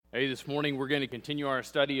Hey, this morning we're going to continue our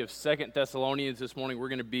study of Second Thessalonians. This morning we're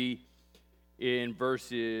going to be in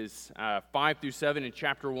verses 5 through 7 in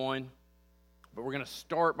chapter 1. But we're going to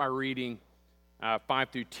start by reading 5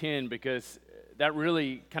 through 10 because that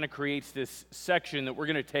really kind of creates this section that we're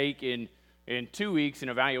going to take in 2 weeks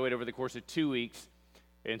and evaluate over the course of 2 weeks.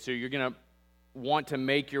 And so you're going to want to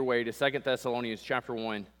make your way to Second Thessalonians chapter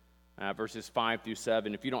 1, verses 5 through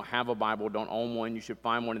 7. If you don't have a Bible, don't own one, you should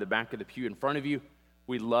find one in the back of the pew in front of you.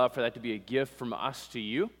 We'd love for that to be a gift from us to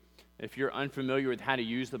you. If you're unfamiliar with how to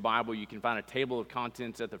use the Bible, you can find a table of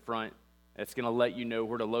contents at the front that's going to let you know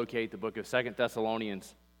where to locate the book of Second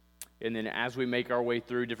Thessalonians. And then as we make our way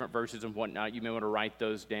through different verses and whatnot, you may want to write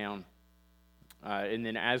those down. And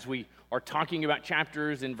then as we are talking about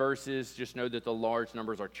chapters and verses, just know that the large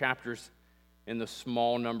numbers are chapters and the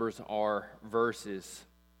small numbers are verses.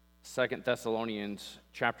 Second Thessalonians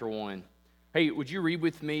chapter 1. Hey, would you read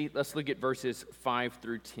with me? Let's look at verses 5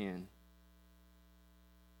 through 10.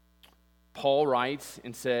 Paul writes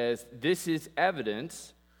and says, "This is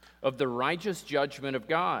evidence of the righteous judgment of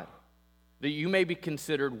God, that you may be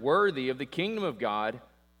considered worthy of the kingdom of God,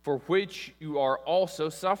 for which you are also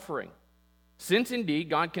suffering. Since indeed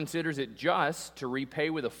God considers it just to repay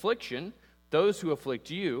with affliction those who afflict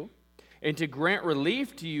you, and to grant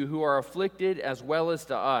relief to you who are afflicted as well as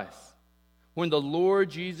to us. When the Lord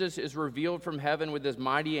Jesus is revealed from heaven with his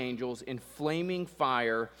mighty angels in flaming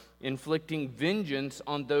fire, inflicting vengeance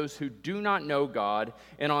on those who do not know God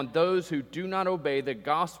and on those who do not obey the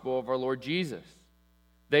gospel of our Lord Jesus.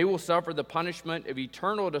 They will suffer the punishment of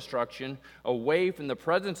eternal destruction away from the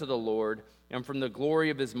presence of the Lord and from the glory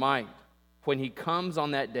of his might, when he comes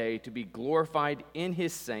on that day to be glorified in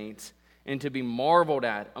his saints and to be marveled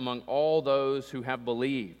at among all those who have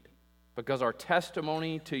believed, because our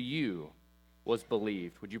testimony to you was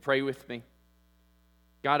believed." Would you pray with me?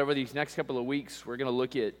 God, over these next couple of weeks, we're going to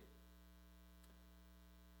look at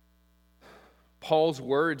Paul's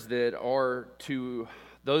words that are to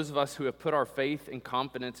those of us who have put our faith and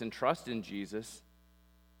confidence and trust in Jesus.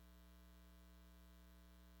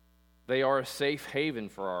 They are a safe haven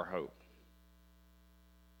for our hope.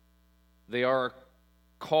 They are a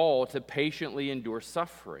call to patiently endure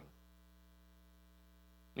suffering.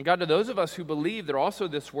 And God, to those of us who believe, they're also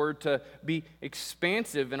this word to be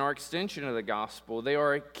expansive in our extension of the gospel. They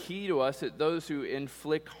are a key to us that those who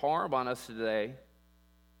inflict harm on us today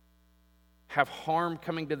have harm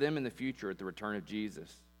coming to them in the future at the return of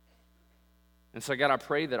Jesus. And so, God, I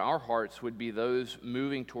pray that our hearts would be those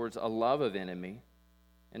moving towards a love of enemy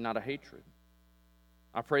and not a hatred.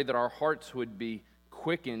 I pray that our hearts would be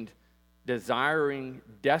quickened, desiring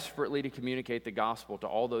desperately to communicate the gospel to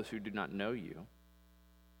all those who do not know you,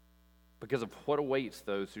 because of what awaits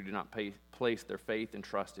those who do not place their faith and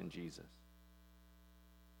trust in Jesus.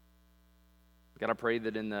 God, I pray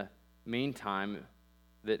that in the meantime,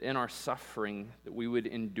 that in our suffering, that we would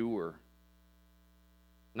endure.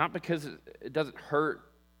 Not because it doesn't hurt,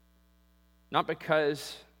 not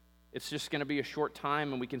because it's just going to be a short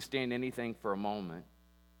time and we can stand anything for a moment,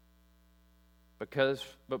 but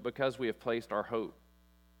because we have placed our hope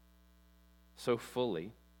so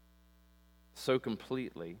fully, so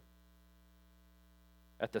completely,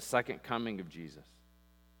 at the second coming of Jesus.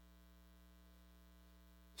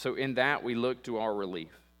 So in that, we look to our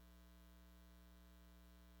relief.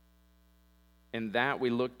 In that,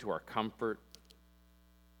 we look to our comfort.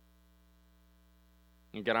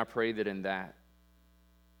 And God, I pray that in that,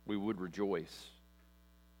 we would rejoice,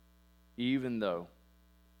 even though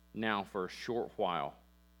now for a short while,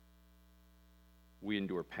 we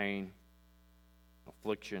endure pain,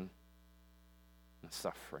 affliction, and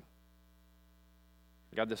suffering.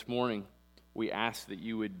 God, this morning, we ask that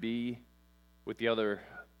you would be with the other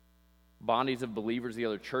bodies of believers, the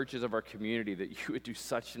other churches of our community, that you would do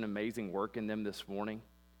such an amazing work in them this morning,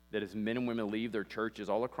 that as men and women leave their churches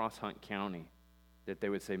all across Hunt County, that they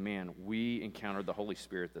would say, "Man, we encountered the Holy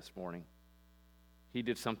Spirit this morning. He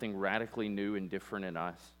did something radically new and different in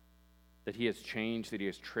us, that he has changed, that he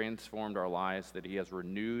has transformed our lives, that he has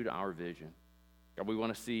renewed our vision." God, we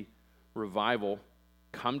want to see revival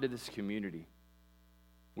come to this community.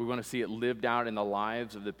 We want to see it lived out in the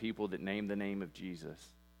lives of the people that name the name of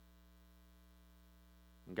Jesus.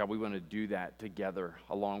 And God, we want to do that together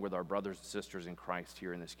along with our brothers and sisters in Christ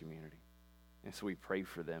here in this community. And so we pray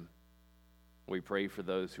for them. We pray for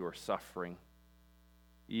those who are suffering.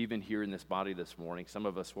 Even here in this body this morning, some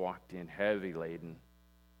of us walked in heavy laden.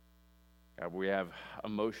 God, we have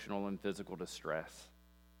emotional and physical distress.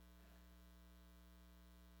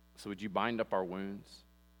 So would you bind up our wounds?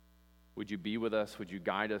 Would you be with us? Would you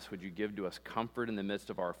guide us? Would you give to us comfort in the midst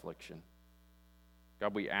of our affliction?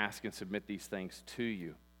 God, we ask and submit these things to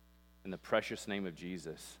you In the precious name of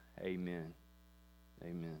Jesus, amen.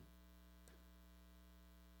 Amen.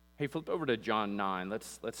 Hey, flip over to John 9.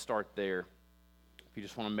 Let's start there. If you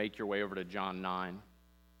just want to make your way over to John 9.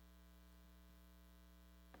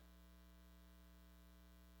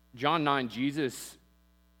 John 9, Jesus,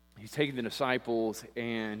 he's taking the disciples,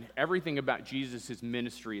 and everything about Jesus'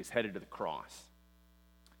 ministry is headed to the cross.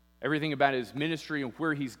 Everything about his ministry and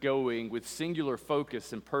where he's going with singular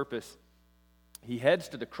focus and purpose, he heads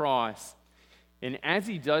to the cross. And as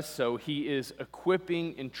he does so, he is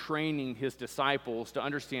equipping and training his disciples to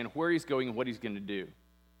understand where he's going and what he's going to do.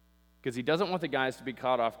 Because he doesn't want the guys to be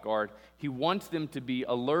caught off guard. He wants them to be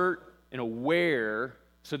alert and aware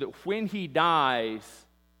so that when he dies,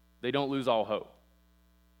 they don't lose all hope.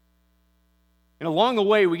 And along the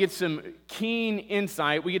way, we get some keen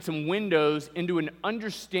insight. We get some windows into an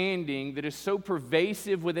understanding that is so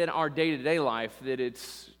pervasive within our day-to-day life that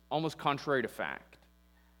it's almost contrary to fact.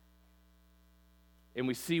 And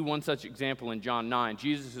we see one such example in John 9.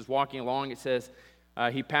 Jesus is walking along. It says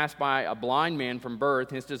he passed by a blind man from birth.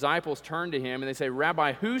 His disciples turn to him and they say,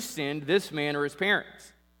 "Rabbi, who sinned, this man or his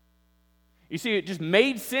parents?" You see, it just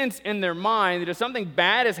made sense in their mind that if something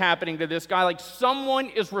bad is happening to this guy, like someone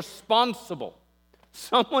is responsible.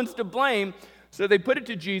 Someone's to blame. So they put it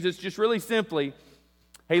to Jesus just really simply,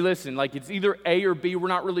 hey, listen, like it's either A or B. We're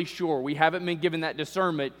not really sure. We haven't been given that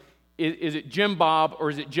discernment. Is it Jim Bob or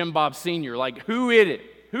is it Jim Bob Sr.? Like, who did it?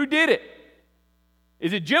 Who did it?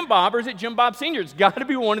 Is it Jim Bob or is it Jim Bob Sr.? It's got to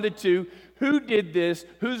be one of the two. Who did this?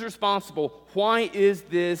 Who's responsible? Why is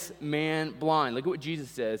this man blind? Look at what Jesus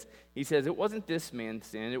says. He says, it wasn't this man's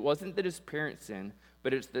sin. It wasn't that his parents sinned,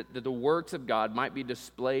 but it's that the works of God might be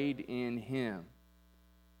displayed in him.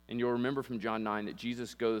 And you'll remember from John 9 that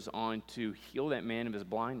Jesus goes on to heal that man of his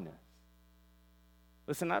blindness.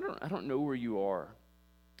 Listen, I don't know where you are.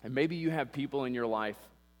 And maybe you have people in your life,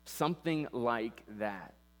 something like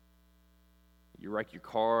that. You wreck your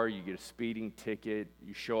car, you get a speeding ticket,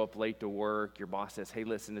 you show up late to work, your boss says, hey,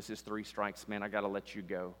 listen, this is 3 strikes, man, I got to let you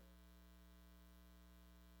go.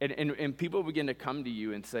 And people begin to come to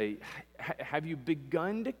you and say, have you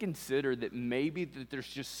begun to consider that maybe that there's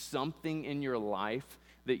just something in your life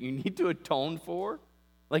that you need to atone for?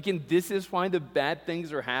 Like, and this is why the bad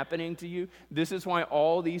things are happening to you. This is why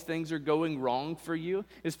all these things are going wrong for you.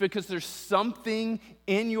 It's because there's something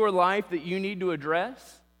in your life that you need to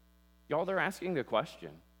address. Y'all, they're asking the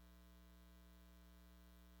question.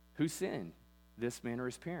 Who sinned, this man or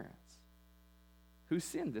his parents? Who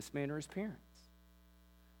sinned, this man or his parents?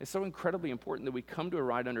 It's so incredibly important that we come to a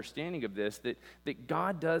right understanding of this, that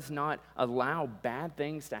God does not allow bad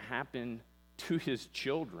things to happen to his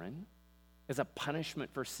children as a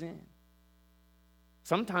punishment for sin.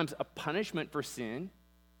 Sometimes a punishment for sin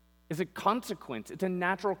is a consequence. It's a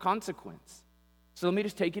natural consequence. So let me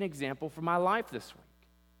just take an example from my life this week.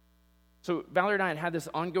 So Valerie and I had this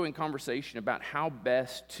ongoing conversation about how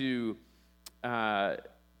best to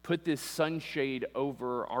put this sunshade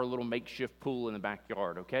over our little makeshift pool in the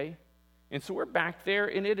backyard, okay? And so we're back there,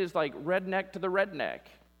 and it is like redneck to the redneck.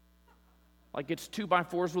 Like it's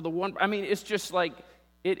 2x4s with a one. I mean, it's just like,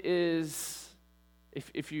 it is,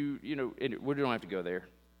 if you know, we don't have to go there.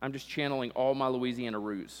 I'm just channeling all my Louisiana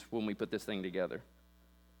roots when we put this thing together.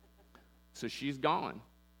 So she's gone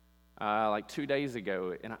like 2 days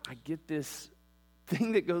ago, and I get this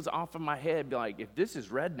thing that goes off in my head, be like, if this is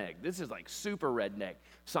redneck, this is like super redneck.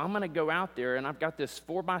 So I'm going to go out there, and I've got this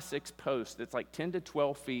 4x6 post that's like 10 to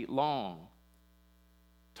 12 feet long,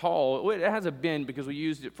 tall. It has a bend because we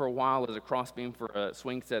used it for a while as a crossbeam for a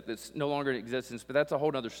swing set that's no longer in existence, but that's a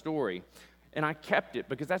whole other story. And I kept it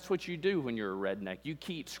because that's what you do when you're a redneck. You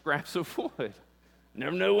keep scraps of wood.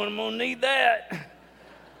 Never know when I'm going to need that.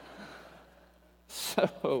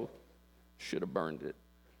 So, should have burned it.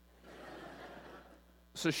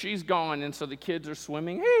 So she's gone, and so the kids are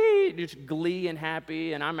swimming, hey, just glee and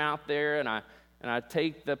happy, and I'm out there, and I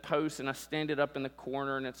take the post, and I stand it up in the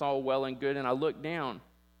corner, and it's all well and good, and I look down,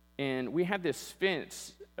 and we have this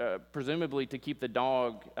fence, presumably to keep the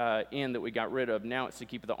dog in that we got rid of. Now it's to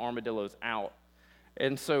keep the armadillos out.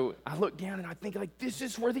 And so I look down, and I think, like, this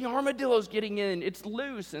is where the armadillo's getting in. It's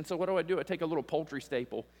loose. And so what do? I take a little poultry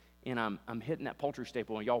staple, and I'm hitting that poultry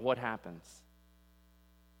staple, and y'all, what happens?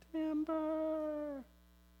 Timber.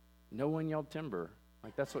 No one yelled timber.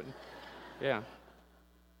 Like, that's what, yeah.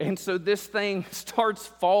 And so this thing starts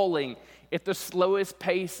falling at the slowest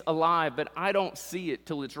pace alive, but I don't see it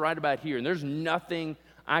till it's right about here, and there's nothing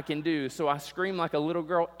I can do. So I scream like a little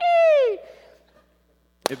girl, ee!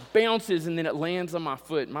 It bounces, and then it lands on my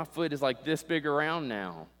foot. My foot is like this big around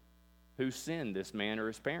now. Who sinned, this man or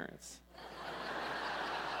his parents?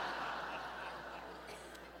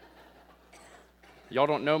 Y'all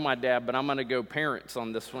don't know my dad, but I'm going to go parents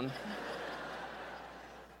on this one.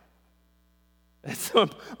 And so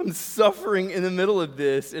I'm suffering in the middle of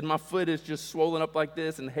this, and my foot is just swollen up like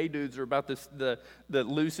this, and Hey Dudes are about the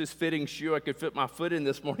loosest fitting shoe I could fit my foot in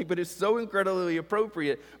this morning, but it's so incredibly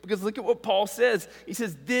appropriate because look at what Paul says. He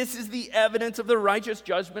says, this is the evidence of the righteous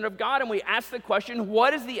judgment of God. And we ask the question,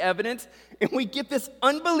 what is the evidence? And we get this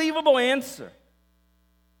unbelievable answer.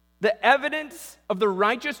 The evidence of the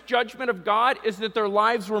righteous judgment of God is that their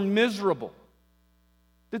lives were miserable,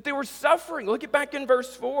 that they were suffering. Look at back in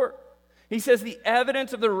verse 4. He says the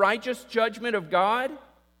evidence of the righteous judgment of God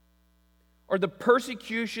are the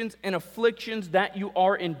persecutions and afflictions that you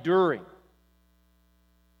are enduring.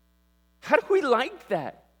 How do we like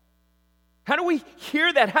that? How do we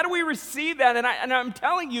hear that? How do we receive that? And I'm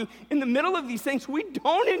telling you, in the middle of these things, we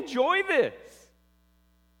don't enjoy this.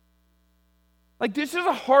 Like, this is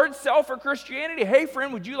a hard sell for Christianity. Hey,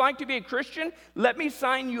 friend, would you like to be a Christian? Let me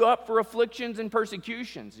sign you up for afflictions and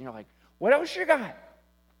persecutions. And you're like, what else you got?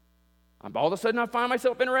 All of a sudden, I find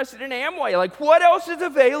myself interested in Amway. Like, what else is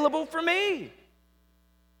available for me?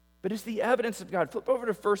 But it's the evidence of God. Flip over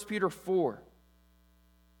to 1 Peter 4.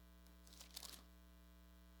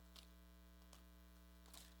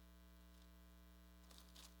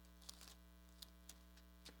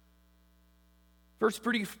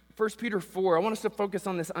 First Peter 4, I want us to focus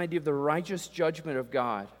on this idea of the righteous judgment of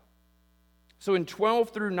God. So in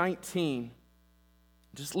 12 through 19,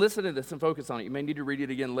 just listen to this and focus on it. You may need to read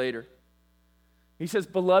it again later. He says,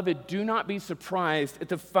 beloved, do not be surprised at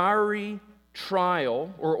the fiery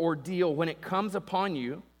trial or ordeal when it comes upon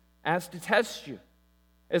you as to test you,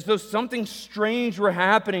 as though something strange were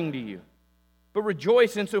happening to you. But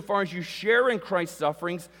rejoice insofar as you share in Christ's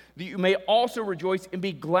sufferings, that you may also rejoice and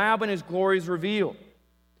be glad when his glory is revealed.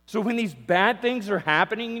 So when these bad things are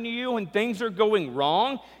happening to you and things are going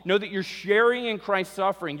wrong, know that you're sharing in Christ's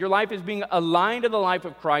suffering. Your life is being aligned to the life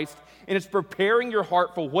of Christ, and it's preparing your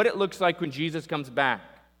heart for what it looks like when Jesus comes back.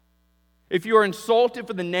 If you are insulted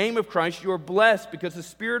for the name of Christ, you are blessed because the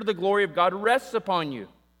Spirit of the glory of God rests upon you.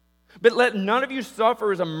 But let none of you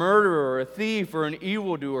suffer as a murderer or a thief or an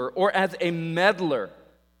evildoer or as a meddler.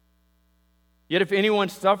 Yet if anyone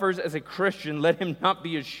suffers as a Christian, let him not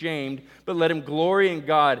be ashamed, but let him glory in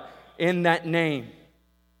God in that name.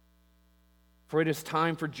 For it is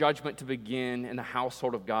time for judgment to begin in the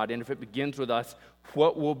household of God. And if it begins with us,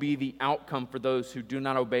 what will be the outcome for those who do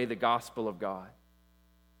not obey the gospel of God?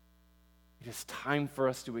 It is time for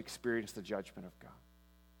us to experience the judgment of God.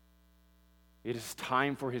 It is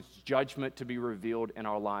time for his judgment to be revealed in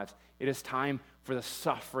our lives. It is time for the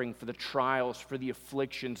suffering, for the trials, for the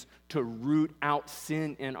afflictions to root out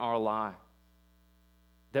sin in our lives,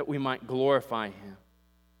 that we might glorify him.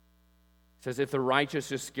 It says, if the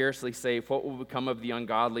righteous is scarcely safe, what will become of the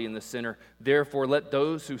ungodly and the sinner? Therefore, let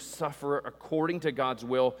those who suffer according to God's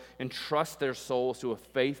will entrust their souls to a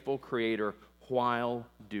faithful Creator while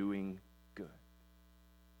doing good.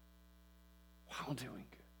 While doing good.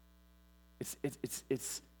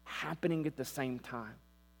 It's happening at the same time.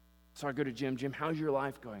 So I go to Jim. Jim, how's your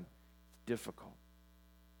life going? It's difficult.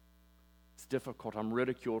 It's difficult. I'm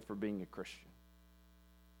ridiculed for being a Christian.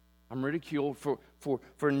 I'm ridiculed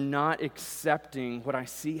for not accepting what I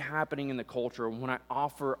see happening in the culture when I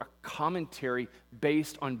offer a commentary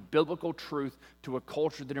based on biblical truth to a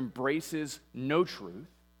culture that embraces no truth.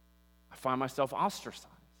 I find myself ostracized.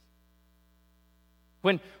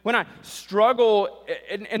 When I struggle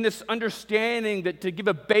in this understanding that to give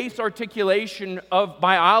a base articulation of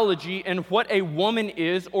biology and what a woman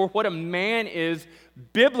is or what a man is,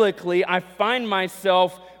 biblically, I find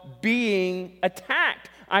myself being attacked.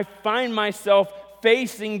 I find myself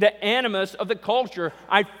facing the animus of the culture.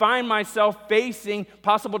 I find myself facing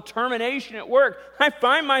possible termination at work. I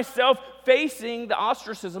find myself facing the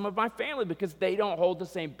ostracism of my family because they don't hold the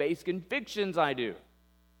same base convictions I do.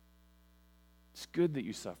 It's good that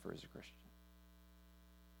you suffer as a Christian.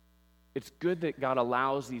 It's good that God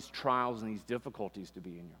allows these trials and these difficulties to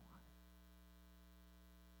be in your life.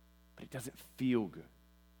 But it doesn't feel good.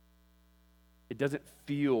 It doesn't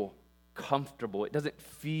feel comfortable. It doesn't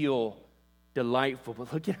feel delightful.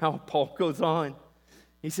 But look at how Paul goes on.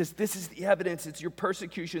 He says, this is the evidence. It's your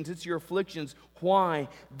persecutions. It's your afflictions. Why?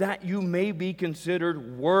 That you may be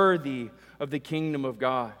considered worthy of the kingdom of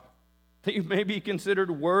God. That you may be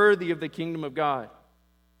considered worthy of the kingdom of God.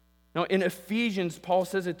 Now, in Ephesians, Paul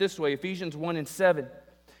says it this way, Ephesians 1:7.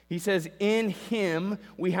 He says, in him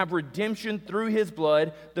we have redemption through his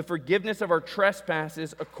blood, the forgiveness of our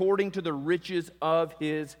trespasses according to the riches of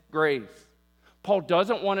his grace. Paul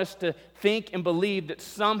doesn't want us to think and believe that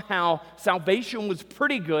somehow salvation was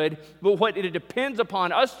pretty good, but what it depends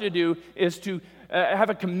upon us to do is to have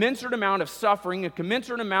a commensurate amount of suffering, a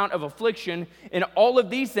commensurate amount of affliction, and all of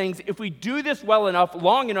these things. If we do this well enough,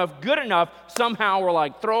 long enough, good enough, somehow we're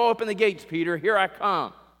like, throw open the gates, Peter, here I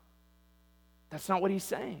come. That's not what he's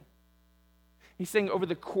saying. He's saying over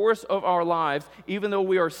the course of our lives, even though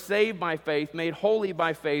we are saved by faith, made holy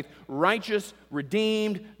by faith, righteous,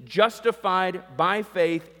 redeemed, justified by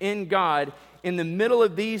faith in God, in the middle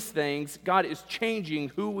of these things, God is changing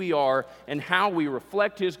who we are and how we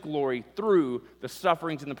reflect His glory through the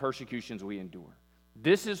sufferings and the persecutions we endure.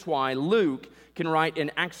 This is why Luke can write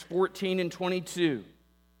in Acts 14 and 22.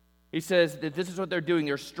 He says that this is what they're doing.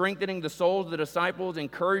 They're strengthening the souls of the disciples,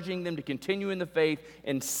 encouraging them to continue in the faith,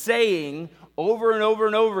 and saying over and over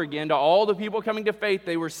and over again to all the people coming to faith,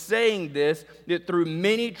 they were saying this, that through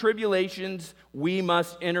many tribulations we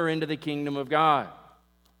must enter into the kingdom of God.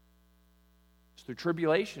 It's through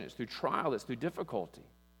tribulation, it's through trial, it's through difficulty.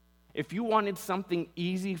 If you wanted something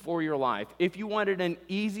easy for your life, if you wanted an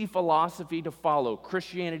easy philosophy to follow,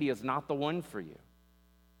 Christianity is not the one for you.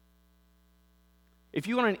 If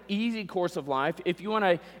you want an easy course of life, if you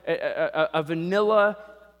want a vanilla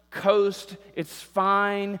coast, it's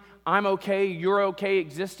fine, I'm okay, you're okay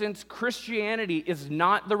existence, Christianity is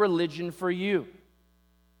not the religion for you.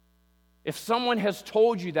 If someone has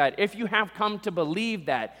told you that, if you have come to believe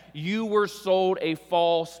that, you were sold a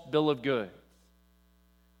false bill of goods.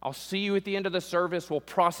 I'll see you at the end of the service, we'll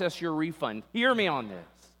process your refund. Hear me on this.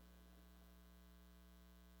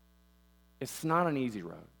 It's not an easy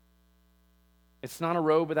road. It's not a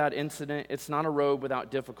road without incident. It's not a road without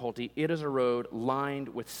difficulty. It is a road lined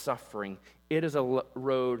with suffering. It is a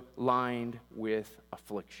road lined with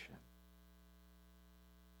affliction.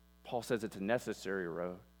 Paul says it's a necessary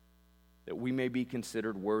road, that we may be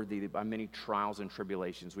considered worthy that by many trials and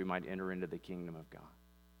tribulations we might enter into the kingdom of God.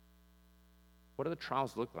 What do the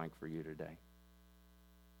trials look like for you today?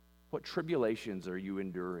 What tribulations are you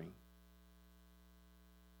enduring?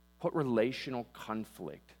 What relational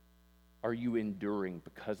conflict are you enduring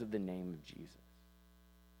because of the name of Jesus?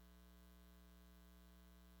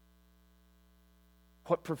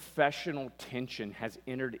 What professional tension has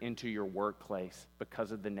entered into your workplace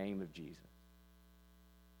because of the name of Jesus?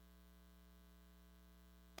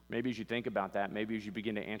 Maybe as you think about that, maybe as you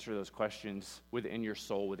begin to answer those questions within your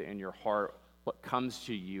soul, within your heart, what comes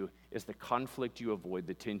to you is the conflict you avoid,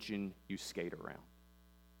 the tension you skate around.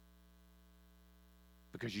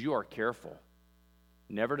 Because you are careful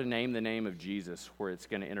never to name the name of Jesus where it's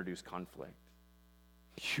going to introduce conflict.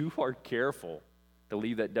 You are careful to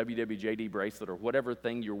leave that WWJD bracelet or whatever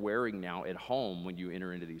thing you're wearing now at home when you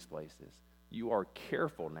enter into these places. You are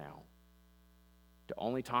careful now to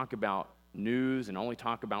only talk about news and only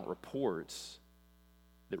talk about reports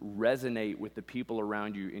that resonate with the people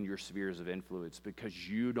around you in your spheres of influence, because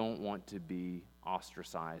you don't want to be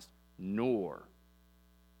ostracized, nor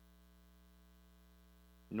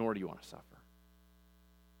do you want to suffer.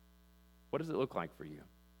 What does it look like for you?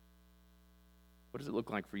 What does it look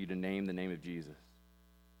like for you to name the name of Jesus?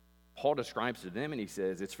 Paul describes to them and he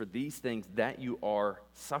says, it's for these things that you are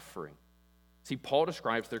suffering. See, Paul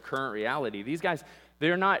describes their current reality. These guys,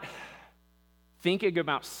 they're not thinking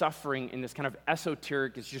about suffering in this kind of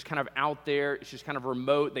esoteric, it's just kind of out there, it's just kind of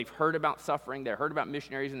remote. They've heard about suffering. They heard about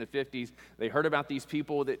missionaries in the 50s. They heard about these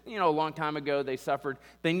people that, a long time ago they suffered.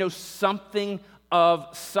 They know something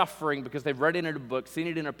of suffering because they've read it in a book, seen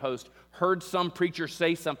it in a post, heard some preacher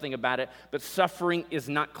say something about it, but suffering is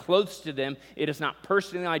not close to them. It is not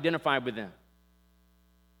personally identified with them.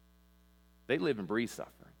 They live and breathe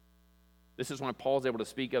suffering. This is why Paul's able to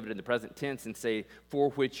speak of it in the present tense and say, for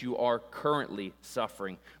which you are currently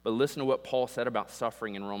suffering. But listen to what Paul said about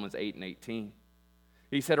suffering in Romans 8 and 18.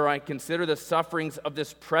 He said, all right, consider the sufferings of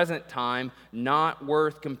this present time not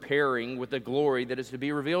worth comparing with the glory that is to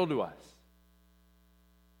be revealed to us.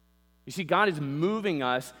 You see, God is moving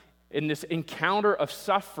us in this encounter of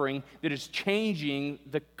suffering that is changing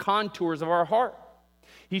the contours of our heart.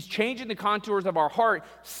 He's changing the contours of our heart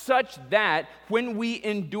such that when we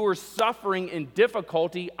endure suffering and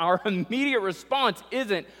difficulty, our immediate response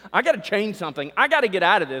isn't, I got to change something. I got to get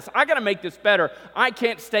out of this. I got to make this better. I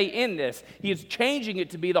can't stay in this. He is changing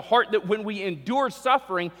it to be the heart that when we endure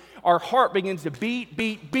suffering, our heart begins to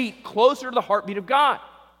beat closer to the heartbeat of God.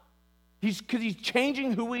 Because he's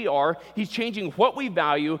changing who we are, he's changing what we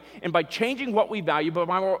value, and by changing what we value, but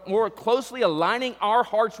by more closely aligning our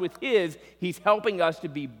hearts with his, he's helping us to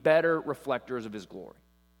be better reflectors of his glory.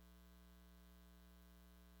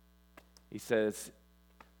 He says,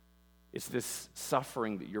 it's this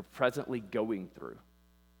suffering that you're presently going through.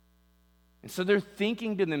 And so they're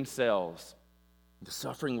thinking to themselves, the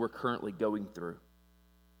suffering we're currently going through.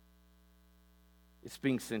 it's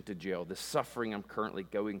being sent to jail. The suffering I'm currently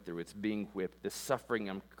going through, it's being whipped. The suffering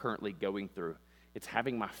I'm currently going through, it's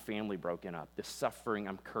having my family broken up. The suffering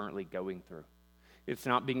I'm currently going through. It's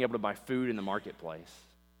not being able to buy food in the marketplace.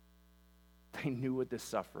 They knew what this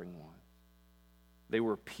suffering was. They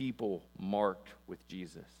were people marked with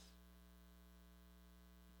Jesus.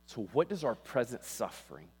 So what does our present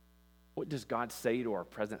suffering, what does God say to our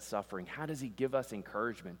present suffering? How does he give us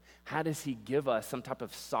encouragement? How does he give us some type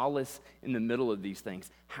of solace in the middle of these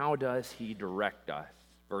things? How does he direct us?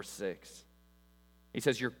 Verse 6. He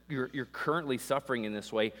says, you're currently suffering in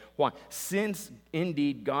this way. Why? Since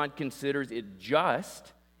indeed God considers it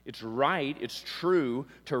just, it's right, it's true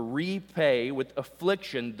to repay with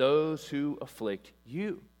affliction those who afflict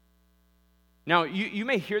you. Now, you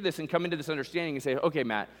may hear this and come into this understanding and say, okay,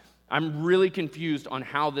 Matt, I'm really confused on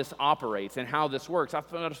how this operates and how this works. I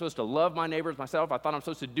thought I'm supposed to love my neighbors myself. I thought I'm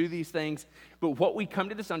supposed to do these things. But what we come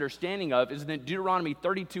to this understanding of is that Deuteronomy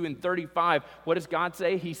 32 and 35, what does God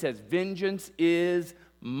say? He says, vengeance is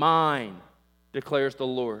mine, declares the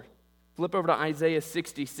Lord. Flip over to Isaiah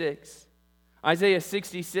 66. Isaiah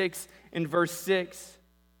 66 in verse 6.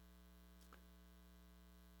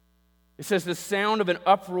 It says, the sound of an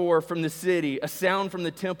uproar from the city, a sound from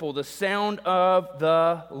the temple, the sound of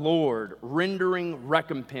the Lord, rendering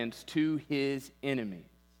recompense to his enemies.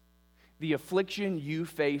 The affliction you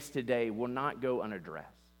face today will not go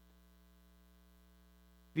unaddressed.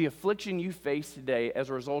 The affliction you face today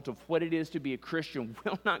as a result of what it is to be a Christian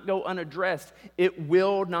will not go unaddressed. It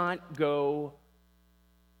will not go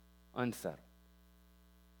unsettled.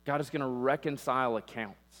 God is going to reconcile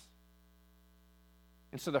accounts.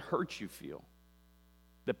 And so the hurt you feel,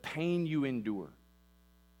 the pain you endure,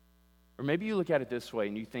 or maybe you look at it this way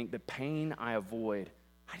and you think the pain I avoid,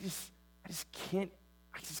 I just can't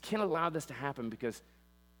allow this to happen because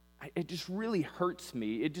it just really hurts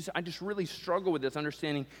me. I just really struggle with this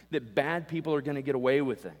understanding that bad people are going to get away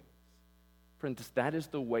with things. Friends, that is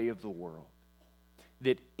the way of the world.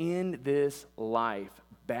 That in this life,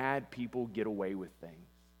 bad people get away with things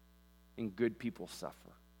and good people suffer.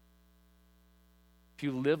 If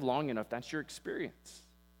you live long enough, that's your experience.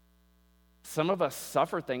 Some of us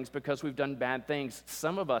suffer things because we've done bad things.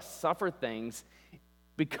 Some of us suffer things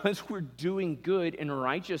because we're doing good and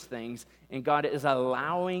righteous things, and God is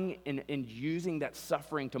allowing and using that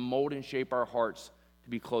suffering to mold and shape our hearts to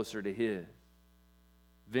be closer to his.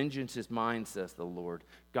 Vengeance is mine, says the Lord.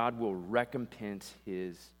 God will recompense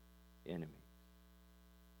his enemy.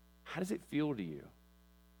 How does it feel to you?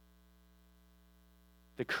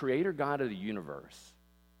 The creator God of the universe,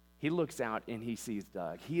 he looks out and he sees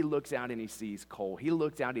Doug. He looks out and he sees Cole. He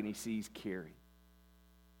looks out and he sees Carrie.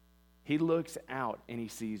 He looks out and he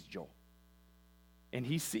sees Joel. And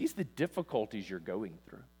he sees the difficulties you're going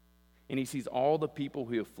through. And he sees all the people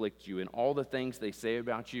who afflict you and all the things they say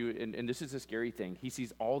about you. And this is a scary thing. He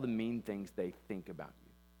sees all the mean things they think about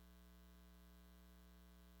you.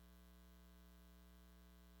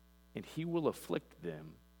 And he will afflict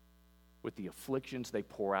them with the afflictions they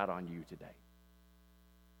pour out on you today.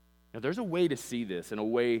 Now, there's a way to see this in a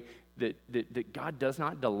way that God does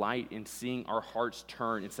not delight in seeing our hearts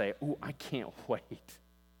turn and say, oh, I can't wait.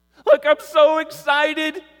 Look, I'm so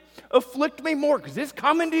excited. Afflict me more because it's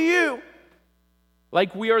coming to you.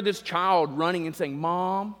 Like we are this child running and saying,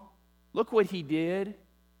 Mom, look what he did.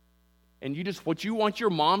 And what you want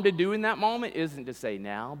your mom to do in that moment isn't to say,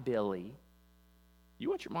 now, Billy. You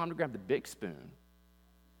want your mom to grab the big spoon.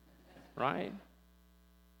 Right?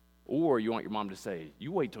 Or you want your mom to say,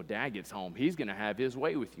 you wait till Dad gets home. He's going to have his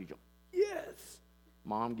way with you. Yes.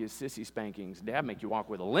 Mom gives sissy spankings. Dad make you walk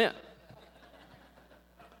with a limp.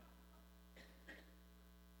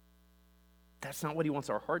 That's not what he wants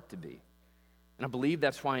our heart to be. And I believe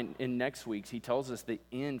that's why in next week's he tells us the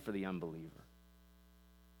end for the unbeliever.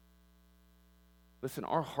 Listen,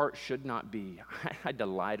 our heart should not be, I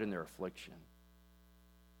delight in their affliction.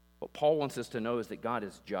 What Paul wants us to know is that God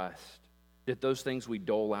is just. That those things we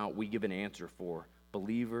dole out, we give an answer for,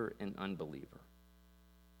 believer and unbeliever.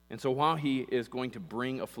 And so while he is going to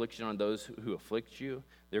bring affliction on those who afflict you,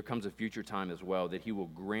 there comes a future time as well that he will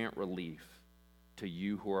grant relief to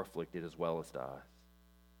you who are afflicted as well as to us.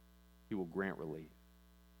 He will grant relief.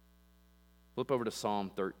 Flip over to Psalm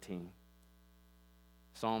 13.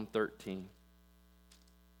 Psalm 13.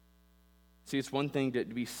 See, it's one thing to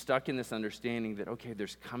be stuck in this understanding that, okay,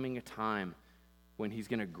 there's coming a time when he's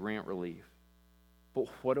going to grant relief. But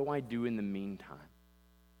what do I do in the meantime?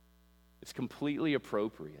 It's completely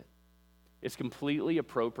appropriate. It's completely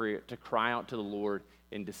appropriate to cry out to the Lord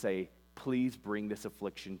and to say, please bring this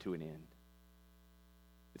affliction to an end.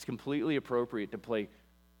 It's completely appropriate to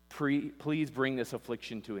please bring this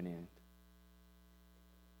affliction to an end.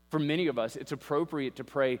 For many of us, it's appropriate to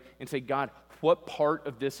pray and say, God, what part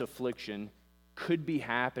of this affliction could be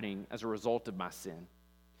happening as a result of my sin?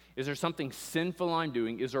 Is there something sinful I'm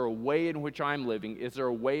doing? Is there a way in which I'm living? Is there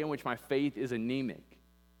a way in which my faith is anemic?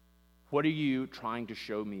 What are you trying to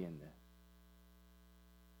show me in this?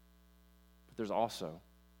 But there's also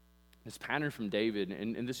this pattern from David,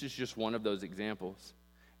 and this is just one of those examples.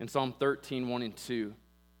 In Psalm 13, 1 and 2,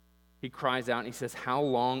 he cries out and he says, how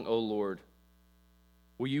long, O Lord,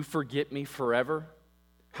 will you forget me forever?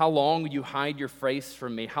 How long will you hide your face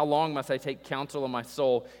from me? How long must I take counsel in my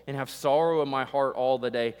soul and have sorrow in my heart all the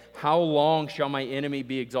day? How long shall my enemy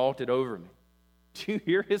be exalted over me? Do you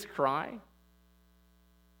hear his cry?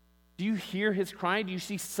 Do you hear his cry? Do you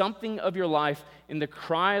see something of your life in the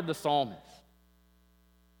cry of the psalmist?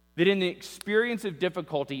 That in the experience of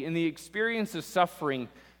difficulty, in the experience of suffering,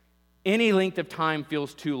 any length of time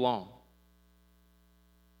feels too long.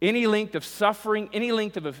 Any length of suffering, any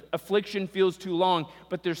length of affliction feels too long,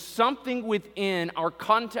 but there's something within our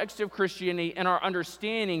context of Christianity and our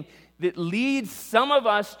understanding that leads some of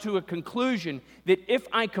us to a conclusion that if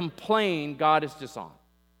I complain, God is dishonest.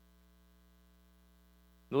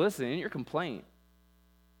 Now listen, in your complaint,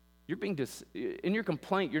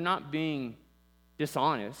 you're not being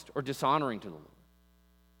dishonest or dishonoring to the Lord.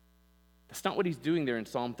 That's not what he's doing there in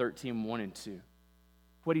Psalm 13, 1 and 2.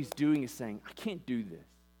 What he's doing is saying, I can't do this.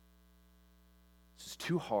 This is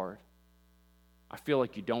too hard. I feel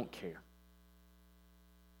like you don't care.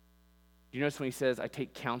 Do you notice when he says, I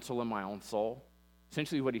take counsel in my own soul?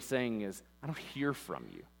 Essentially what he's saying is, I don't hear from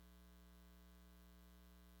you.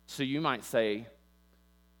 So you might say,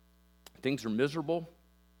 things are miserable.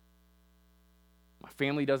 My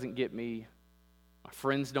family doesn't get me. My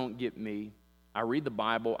friends don't get me. I read the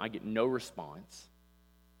Bible, I get no response.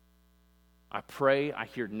 I pray, I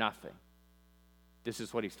hear nothing. This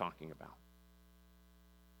is what he's talking about.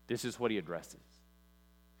 This is what he addresses.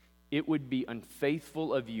 It would be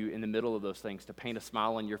unfaithful of you in the middle of those things to paint a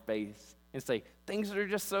smile on your face and say, things are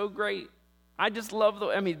just so great. I just love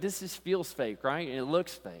this just feels fake, right? And it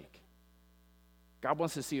looks fake. God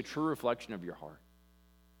wants to see a true reflection of your heart.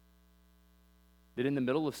 That in the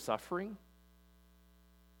middle of suffering,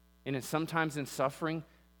 and sometimes in suffering,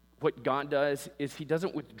 what God does is he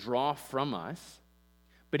doesn't withdraw from us,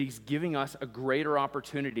 but he's giving us a greater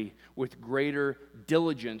opportunity with greater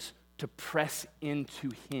diligence to press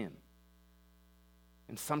into him.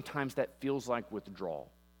 And sometimes that feels like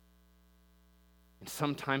withdrawal. And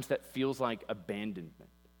sometimes that feels like abandonment.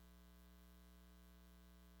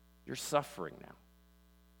 You're suffering now.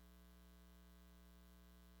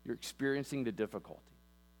 You're experiencing the difficulty.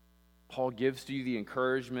 Paul gives to you the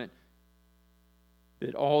encouragement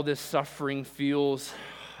that all this suffering feels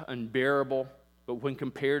unbearable, but when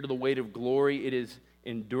compared to the weight of glory, it is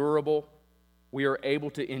endurable. We are able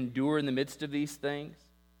to endure in the midst of these things.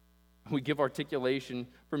 We give articulation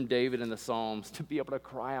from David in the Psalms to be able to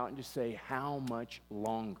cry out and just say, how much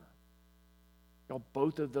longer? Y'all,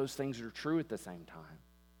 both of those things are true at the same time.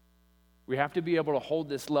 We have to be able to hold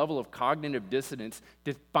this level of cognitive dissonance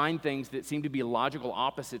to find things that seem to be logical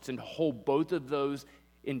opposites and hold both of those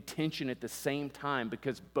in tension at the same time,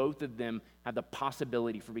 because both of them have the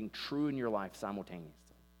possibility for being true in your life simultaneously.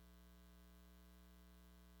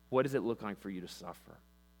 What does it look like for you to suffer?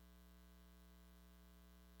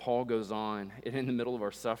 Paul goes on, and in the middle of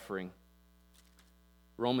our suffering,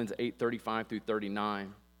 Romans 8:35 through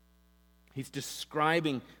 39, he's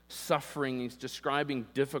describing suffering, he's describing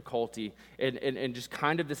difficulty, and just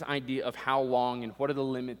kind of this idea of how long and what are the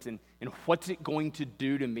limits and what's it going to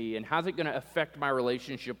do to me and how's it going to affect my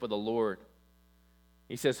relationship with the Lord.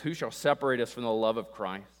 He says, who shall separate us from the love of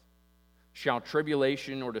Christ? Shall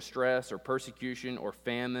tribulation or distress or persecution or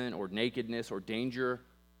famine or nakedness or danger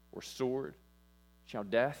or sword? Shall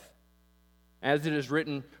death? As it is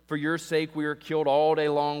written, for your sake we are killed all day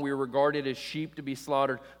long, we are regarded as sheep to be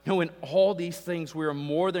slaughtered. No, in all these things we are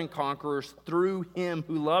more than conquerors through him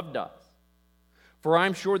who loved us. For I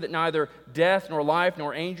am sure that neither death, nor life,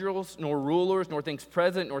 nor angels, nor rulers, nor things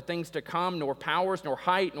present, nor things to come, nor powers, nor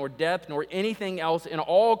height, nor depth, nor anything else in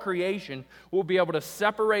all creation will be able to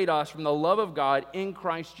separate us from the love of God in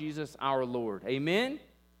Christ Jesus our Lord. Amen?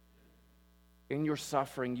 In your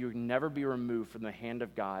suffering, you will never be removed from the hand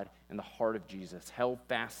of God and the heart of Jesus, held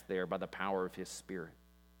fast there by the power of his Spirit,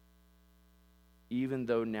 even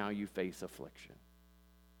though now you face affliction.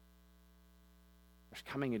 There's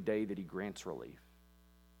coming a day that he grants relief.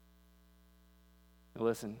 Now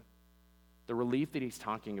listen, the relief that he's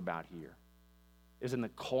talking about here is in the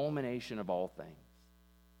culmination of all things.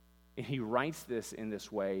 And he writes this in this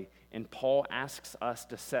way, and Paul asks us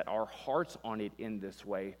to set our hearts on it in this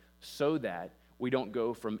way so that we don't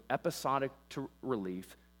go from episodic to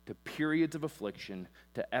relief to periods of affliction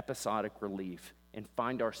to episodic relief and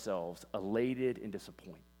find ourselves elated and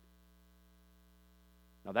disappointed.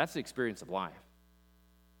 Now, that's the experience of life.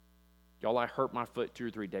 Y'all, I hurt my foot 2 or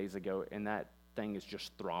 3 days ago, and that thing is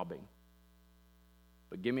just throbbing.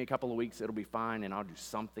 But give me a couple of weeks, it'll be fine, and I'll do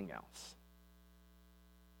something else.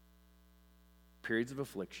 Periods of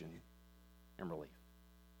affliction and relief.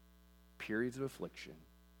 Periods of affliction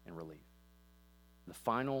and relief. The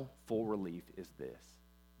final full relief is this: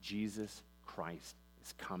 Jesus Christ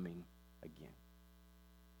is coming again.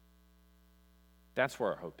 That's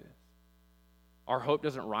where our hope is. Our hope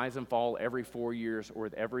doesn't rise and fall every 4 years or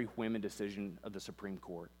with every whim and decision of the Supreme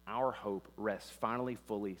Court. Our hope rests finally,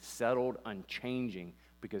 fully, settled, unchanging,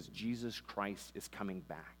 because Jesus Christ is coming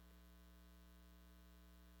back.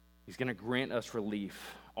 He's going to grant us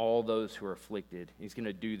relief, all those who are afflicted. He's going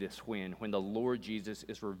to do this when the Lord Jesus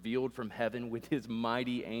is revealed from heaven with his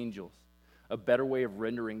mighty angels. A better way of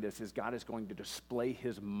rendering this is God is going to display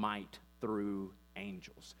his might through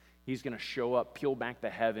angels. He's going to show up, peel back the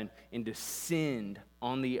heaven, and descend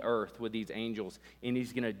on the earth with these angels. And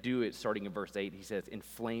he's going to do it, starting in verse 8, he says, in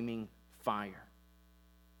flaming fire.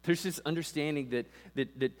 There's this understanding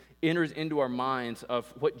that enters into our minds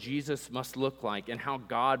of what Jesus must look like and how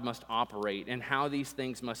God must operate and how these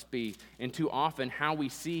things must be. And too often, how we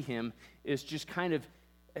see him is just kind of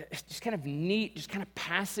neat, just kind of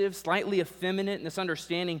passive, slightly effeminate in this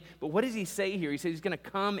understanding. But what does he say here? He says he's going to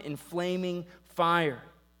come in flaming fire.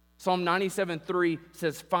 Psalm 97:3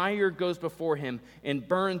 says, fire goes before him and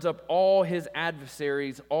burns up all his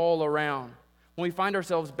adversaries all around. When we find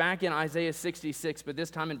ourselves back in Isaiah 66, but this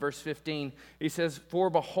time in verse 15, he says, for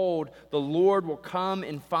behold, the Lord will come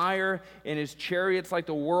in fire, and his chariots like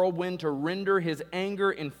the whirlwind, to render his anger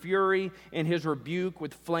and fury and his rebuke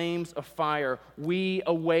with flames of fire. We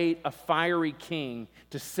await a fiery king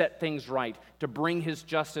to set things right, to bring his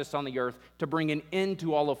justice on the earth, to bring an end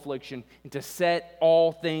to all affliction, and to set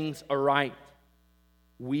all things aright.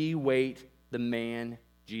 We wait the man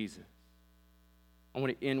Jesus. I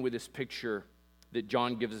want to end with this picture that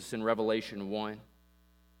John gives us in Revelation 1.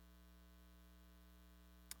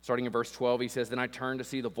 Starting in verse 12, he says, then I turned to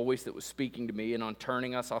see the voice that was speaking to me, and on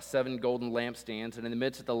turning I saw 7 golden lampstands, and in the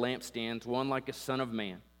midst of the lampstands one like a son of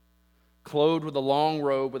man, clothed with a long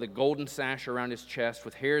robe with a golden sash around his chest,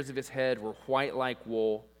 with hairs of his head were white like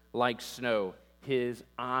wool, like snow. His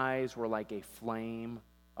eyes were like a flame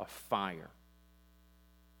of fire.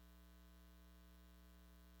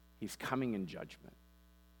 He's coming in judgment.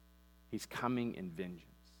 He's coming in vengeance.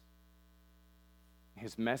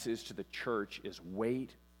 His message to the church is,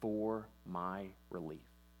 wait for my relief.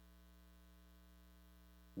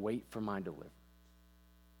 Wait for my deliverance.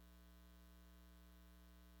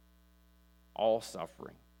 All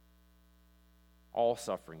suffering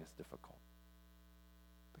is difficult.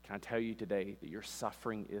 But can I tell you today that your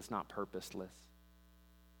suffering is not purposeless?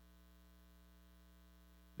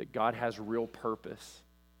 That God has real purpose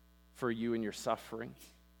for you in your suffering.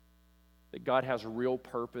 That God has real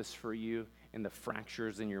purpose for you in the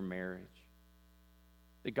fractures in your marriage.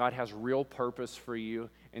 That God has real purpose for you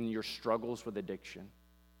in your struggles with addiction.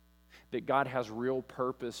 That God has real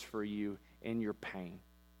purpose for you in your pain.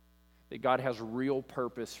 That God has real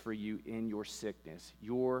purpose for you in your sickness.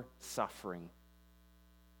 Your suffering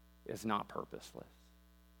is not purposeless.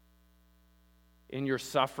 In your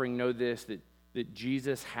suffering, know this, that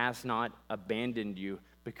Jesus has not abandoned you,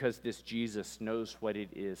 because this Jesus knows what it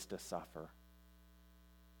is to suffer.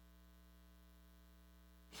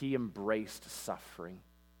 He embraced suffering.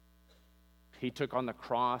 He took on the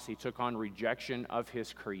cross. He took on rejection of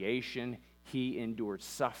his creation. He endured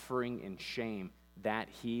suffering and shame that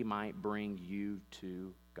he might bring you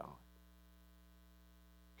to God.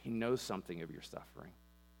 He knows something of your suffering.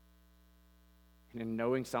 And in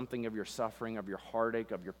knowing something of your suffering, of your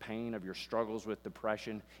heartache, of your pain, of your struggles with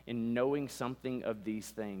depression, in knowing something of these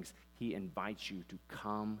things, he invites you to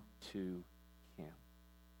come to him.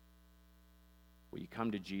 Will you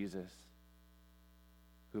come to Jesus,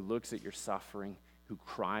 who looks at your suffering, who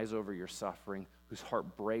cries over your suffering, whose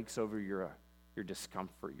heart breaks over your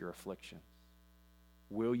discomfort, your afflictions?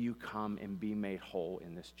 Will you come and be made whole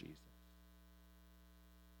in this Jesus?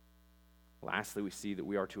 Lastly, we see that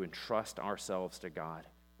we are to entrust ourselves to God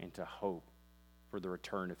and to hope for the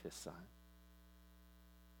return of his Son.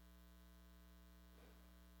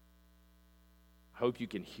 I hope you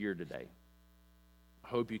can hear today. I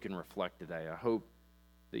hope you can reflect today. I hope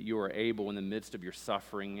that you are able, in the midst of your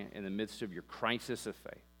suffering, in the midst of your crisis of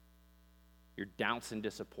faith, your doubts and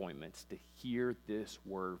disappointments, to hear this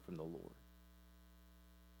word from the Lord.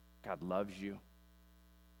 God loves you.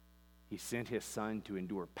 He sent his son to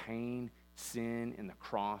endure pain, sin, and the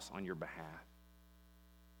cross on your behalf.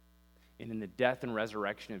 And in the death and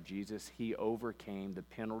resurrection of Jesus, he overcame the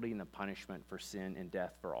penalty and the punishment for sin and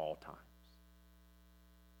death for all times.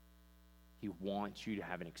 He wants you to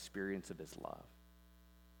have an experience of his love.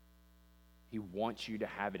 He wants you to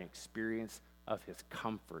have an experience of his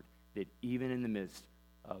comfort, that even in the midst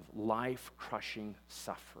of life-crushing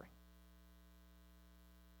suffering,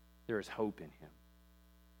 there is hope in him.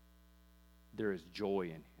 There is joy in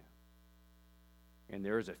him. And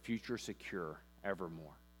there is a future secure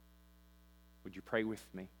evermore. Would you pray with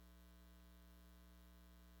me?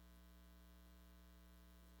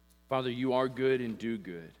 Father, you are good and do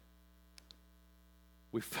good.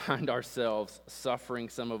 We find ourselves suffering,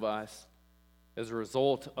 some of us, as a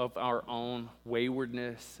result of our own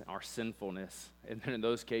waywardness, our sinfulness. And then in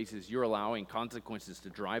those cases, you're allowing consequences to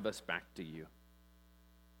drive us back to you.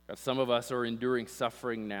 God, some of us are enduring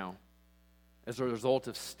suffering now as a result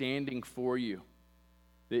of standing for you.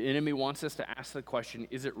 The enemy wants us to ask the question,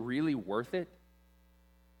 is it really worth it?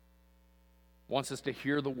 Wants us to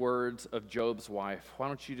hear the words of Job's wife, why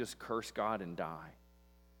don't you just curse God and die?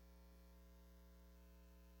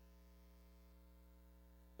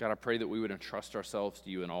 God, I pray that we would entrust ourselves to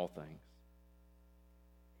you in all things.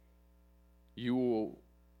 You will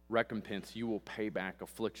recompense, you will pay back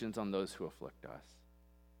afflictions on those who afflict us.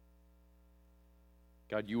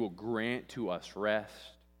 God, you will grant to us rest,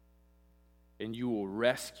 and you will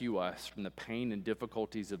rescue us from the pain and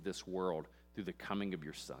difficulties of this world through the coming of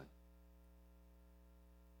your Son.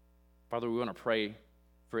 Father, we want to pray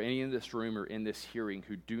for any in this room or in this hearing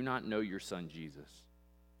who do not know your Son, Jesus.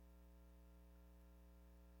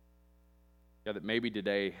 God, that maybe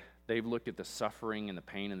today they've looked at the suffering and the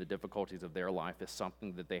pain and the difficulties of their life as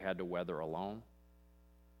something that they had to weather alone,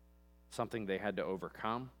 something they had to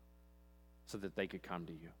overcome so that they could come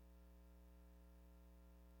to you.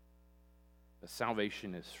 But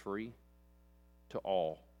salvation is free to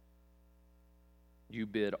all. You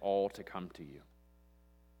bid all to come to you.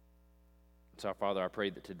 So, Father, I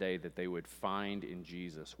pray that today that they would find in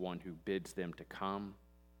Jesus one who bids them to come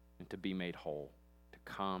and to be made whole, to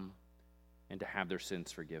come and to have their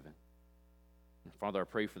sins forgiven. And Father, I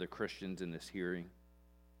pray for the Christians in this hearing.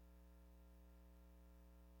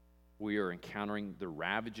 We are encountering the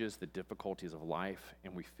ravages, the difficulties of life,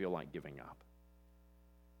 and we feel like giving up.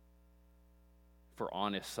 If we're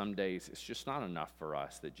honest, some days it's just not enough for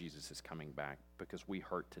us that Jesus is coming back because we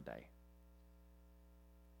hurt today.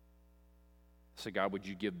 So God, would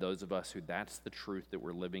you give those of us who that's the truth that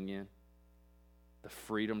we're living in, the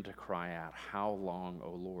freedom to cry out, how long,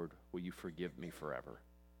 O Lord, will you forgive me forever?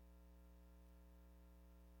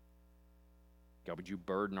 God, would you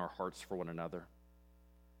burden our hearts for one another?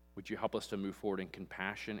 Would you help us to move forward in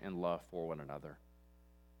compassion and love for one another?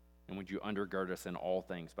 And would you undergird us in all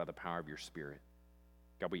things by the power of your Spirit?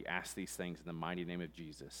 God, we ask these things in the mighty name of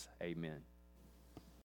Jesus. Amen.